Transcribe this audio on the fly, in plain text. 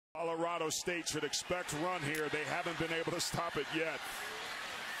Colorado State should expect run here. They haven't been able to stop it yet.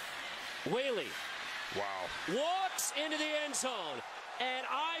 Whaley. Wow. Walks into the end zone. And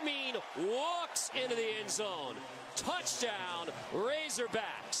I mean walks into the end zone. Touchdown,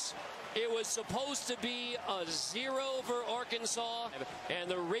 Razorbacks. It was supposed to be a 0 for Arkansas, and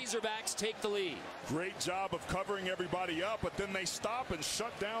the Razorbacks take the lead. Great job of covering everybody up, but then they stop and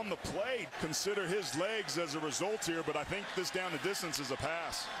shut down the play. Consider his legs as a result here, but I think this down the distance is a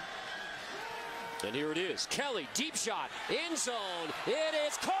pass. And here it is. Kelly, deep shot, end zone. It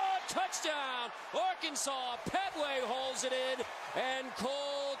is caught, touchdown. Arkansas, Petway holds it in, and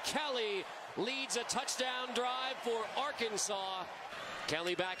Cole Kelly leads a touchdown drive for Arkansas.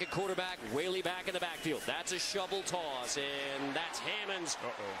 Kelly back at quarterback, Whaley back in the backfield. That's a shovel toss, and that's Hammonds.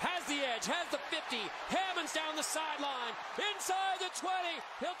 Has the edge, has the 50. Hammonds down the sideline, inside the 20.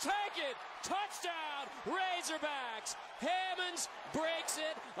 He'll take it. Touchdown, Razorbacks. Hammonds breaks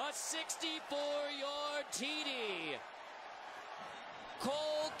it, a 64-yard TD.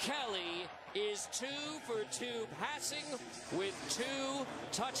 Cole Kelly is 2 for 2 passing with 2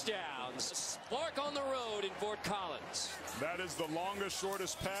 touchdowns. Spark on the road in Fort Collins. That is the longest,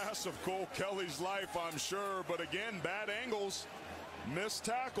 shortest pass of Cole Kelly's life, I'm sure. But again, bad angles, missed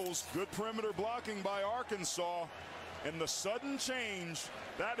tackles, good perimeter blocking by Arkansas. And the sudden change,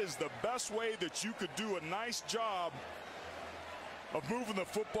 that is the best way that you could do a nice job of moving the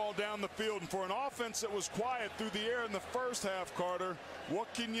football down the field. And for an offense that was quiet through the air in the first half, Carter,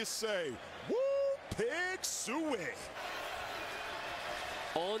 what can you say? Woo, pig suey.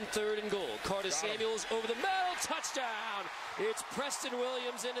 On 3rd and goal, Carta-Samuels over the middle, touchdown. It's Preston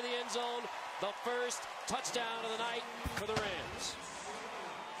Williams into the end zone. The first touchdown of the night for the Rams.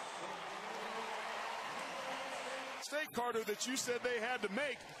 Mistake, Carter, that you said they had to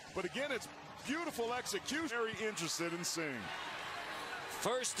make, but again, it's beautiful execution. Very interested in seeing.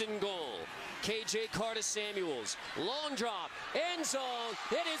 1st and goal. KJ Carta-Samuels. Long drop. End zone.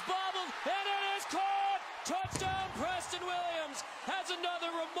 It is bobbled. And it is caught. Touchdown. Preston Williams has another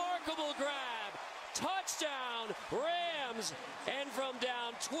remarkable grab. Touchdown. Rams. And from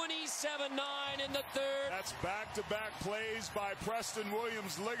down 27-9 in the 3rd. That's back-to-back plays by Preston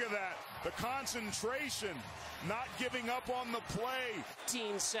Williams. Look at that. The concentration. Not giving up on the play.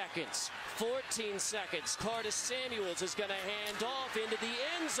 14 seconds. Carta-Samuels is going to hand off into the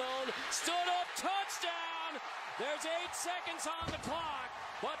end zone. Stood up, touchdown. There's 8 seconds on the clock.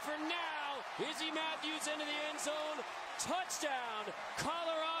 But for now, Izzy Matthews into the end zone. Touchdown,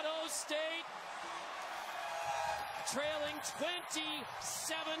 Colorado State. Trailing 27-9.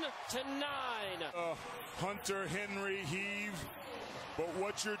 Hunter Henry heave. But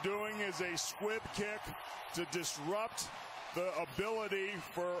what you're doing is a squib kick to disrupt the ability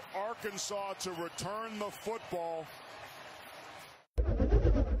for Arkansas to return the football.